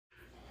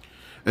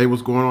Hey,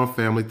 what's going on,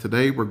 family?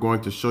 Today we're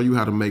going to show you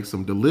how to make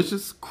some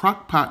delicious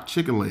crock pot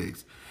chicken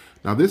legs.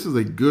 Now this is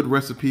a good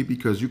recipe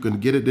because you can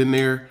get it in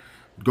there,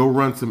 go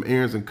run some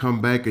errands and come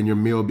back and your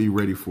meal will be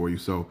ready for you.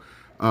 So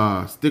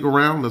stick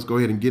around. Let's go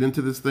ahead and get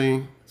into this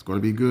thing. It's going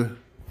to be good.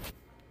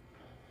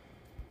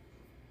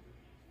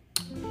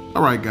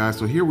 All right, guys,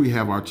 so here we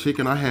have our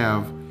chicken.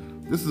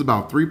 This is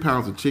about 3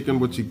 pounds of chicken,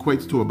 which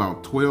equates to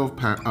about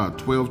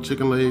 12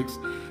 chicken legs.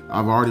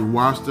 I've already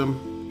washed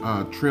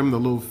them, trimmed the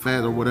little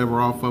fat or whatever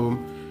off of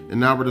them. And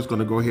now we're just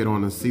gonna go ahead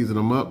on and season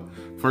them up.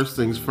 First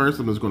things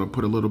first, I'm just gonna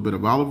put a little bit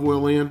of olive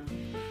oil in.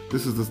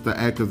 This is just to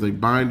act as a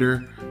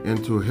binder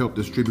and to help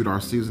distribute our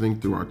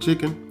seasoning through our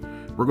chicken.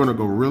 We're gonna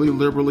go really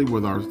liberally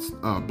with our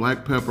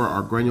black pepper,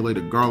 our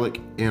granulated garlic,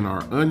 and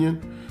our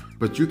onion.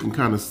 But you can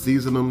kind of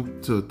season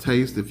them to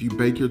taste. If you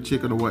bake your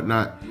chicken or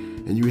whatnot,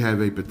 and you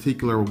have a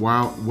particular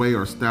wild way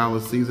or style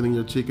of seasoning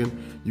your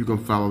chicken, you can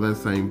follow that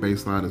same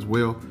baseline as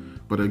well.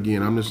 But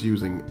again, I'm just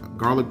using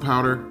garlic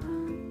powder,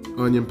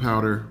 onion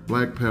powder,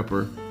 black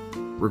pepper.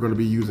 We're going to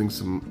be using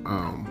some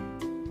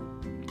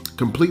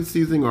complete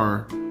seasoning,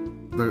 or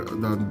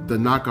the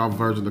knockoff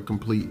version of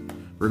complete.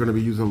 We're going to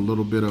be using a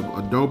little bit of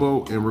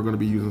adobo, and we're going to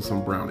be using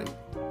some browning.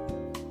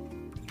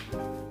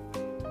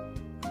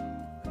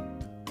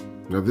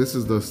 Now this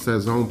is the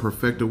Saison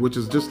Perfecto, which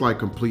is just like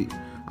complete.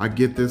 I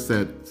get this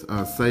at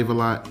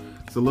Save-A-Lot.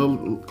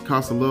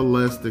 Costs a little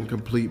less than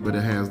complete, but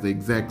it has the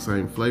exact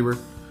same flavor.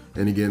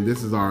 And again,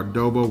 this is our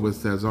adobo with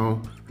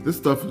Saison. This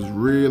stuff is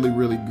really,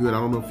 really good. I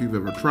don't know if you've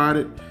ever tried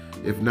it.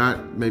 If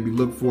not, maybe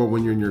look for it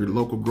when you're in your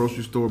local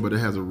grocery store, but it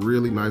has a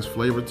really nice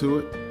flavor to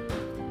it.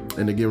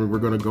 And again, we're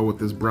gonna go with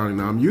this browning.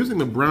 Now I'm using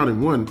the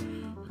browning, one,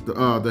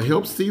 to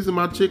help season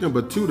my chicken,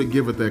 but two, to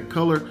give it that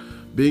color.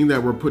 Being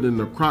that we're putting in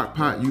the crock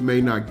pot, you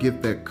may not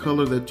get that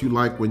color that you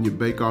like when you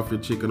bake off your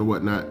chicken or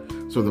whatnot.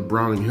 So the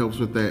browning helps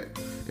with that.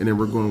 And then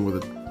we're going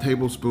with a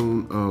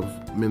tablespoon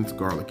of minced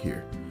garlic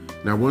here.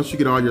 Now, once you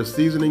get all your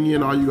seasoning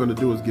in, all you're gonna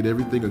do is get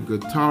everything a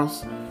good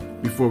toss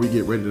before we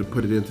get ready to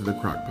put it into the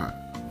crock pot.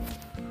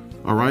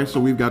 All right,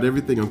 so we've got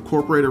everything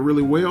incorporated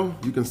really well.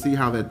 You can see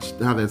how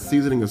that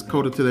seasoning is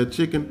coated to that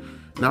chicken.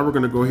 Now we're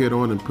gonna go ahead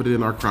on and put it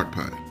in our crock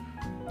pot.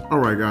 All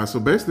right, guys, so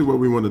basically what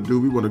we wanna do,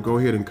 we wanna go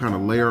ahead and kind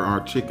of layer our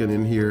chicken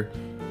in here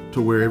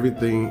to where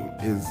everything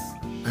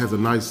has a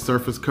nice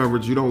surface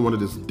coverage. You don't wanna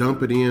just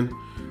dump it in,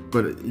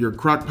 but your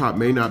crock pot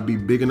may not be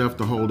big enough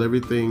to hold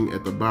everything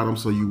at the bottom,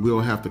 so you will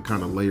have to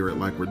kind of layer it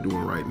like we're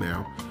doing right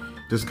now.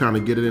 Just kind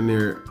of get it in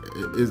there.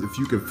 If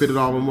you can fit it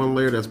all in one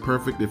layer, that's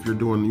perfect. If you're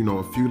doing,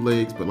 a few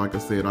legs, but like I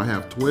said, I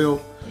have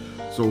 12,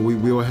 so we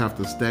will have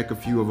to stack a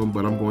few of them,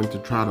 but I'm going to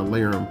try to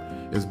layer them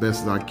as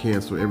best as I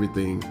can so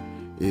everything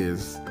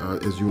is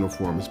as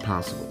uniform as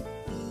possible.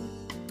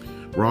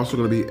 We're also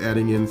going to be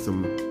adding in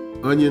some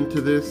onion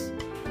to this.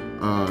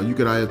 You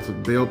could add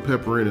some bell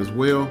pepper in as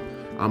well.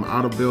 I'm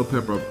out of bell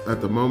pepper at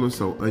the moment,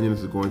 so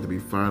onions is going to be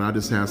fine. I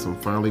just have some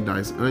finely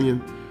diced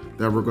onion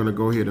that we're going to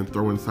go ahead and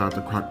throw inside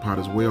the crock pot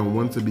as well. And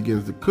once it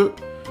begins to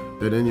cook,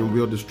 that onion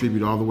will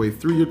distribute all the way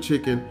through your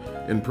chicken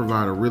and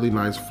provide a really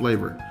nice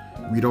flavor.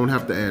 We don't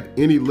have to add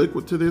any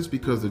liquid to this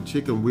because the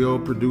chicken will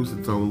produce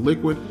its own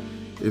liquid,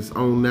 its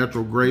own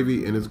natural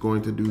gravy, and it's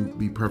going to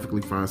be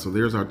perfectly fine. So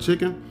there's our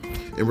chicken,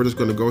 and we're just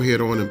going to go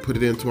ahead on and put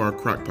it into our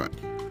crock pot.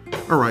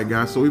 All right,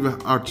 guys, so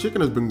our chicken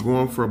has been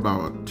going for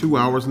about 2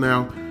 hours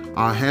now.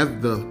 I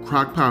have the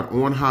crock pot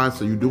on high,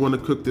 so you do want to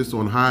cook this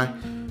on high.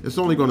 It's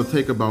only going to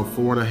take about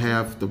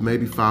 4.5 to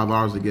maybe 5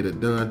 hours to get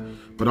it done.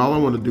 But all I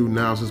want to do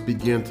now is just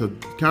begin to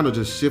kind of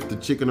just shift the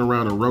chicken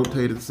around and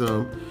rotate it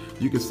some.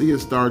 You can see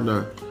it's starting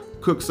to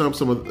cook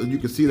you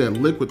can see that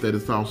liquid that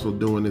it's also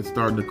doing. It's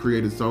starting to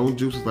create its own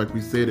juices like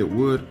we said it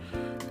would.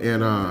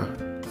 And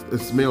it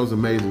smells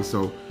amazing.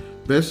 So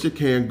best you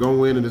can,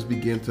 go in and just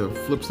begin to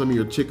flip some of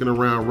your chicken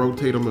around,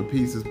 rotate them in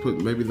pieces,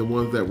 put maybe the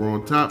ones that were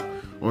on top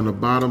on the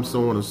bottom,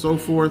 so on and so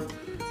forth.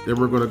 Then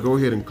we're gonna go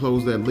ahead and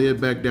close that lid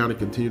back down and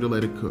continue to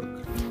let it cook.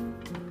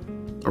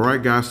 All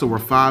right, guys, so we're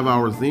 5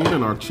 hours in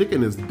and our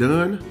chicken is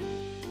done.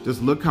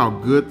 Just look how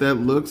good that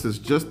looks. It's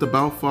just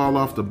about fall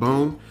off the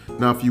bone.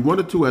 Now, if you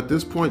wanted to, at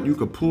this point, you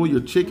could pull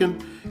your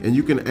chicken and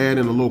you can add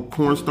in a little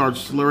cornstarch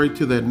slurry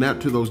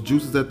to those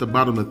juices at the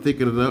bottom to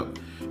thicken it up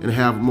and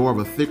have more of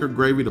a thicker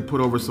gravy to put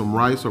over some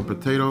rice or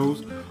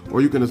potatoes.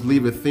 Or you can just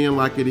leave it thin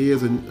like it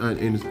is and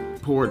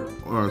pour it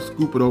or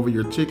scoop it over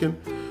your chicken.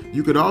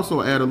 You could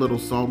also add a little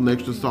salt and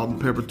extra salt and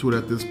pepper to it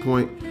at this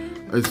point.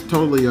 It's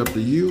totally up to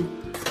you,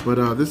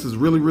 but this is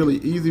really, really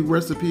easy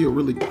recipe, a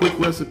really quick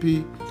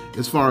recipe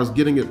as far as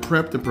getting it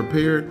prepped and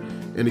prepared,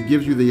 and it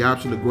gives you the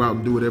option to go out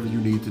and do whatever you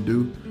need to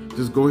do.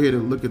 Just go ahead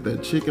and look at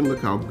that chicken, look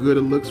how good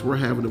it looks. We're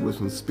having it with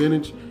some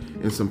spinach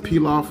and some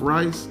pilaf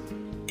rice,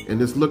 and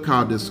just look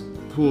how this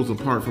pulls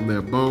apart from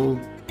that bone.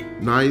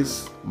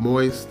 Nice,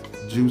 moist,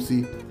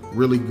 juicy,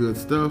 really good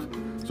stuff.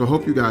 So I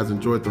hope you guys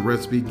enjoyed the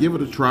recipe. Give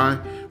it a try.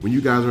 When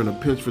you guys are in a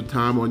pinch for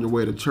time on your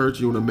way to church,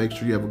 you want to make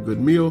sure you have a good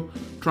meal,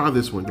 try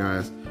this one,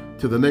 guys.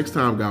 Till the next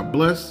time, God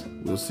bless.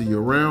 We'll see you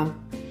around.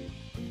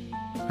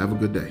 Have a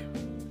good day.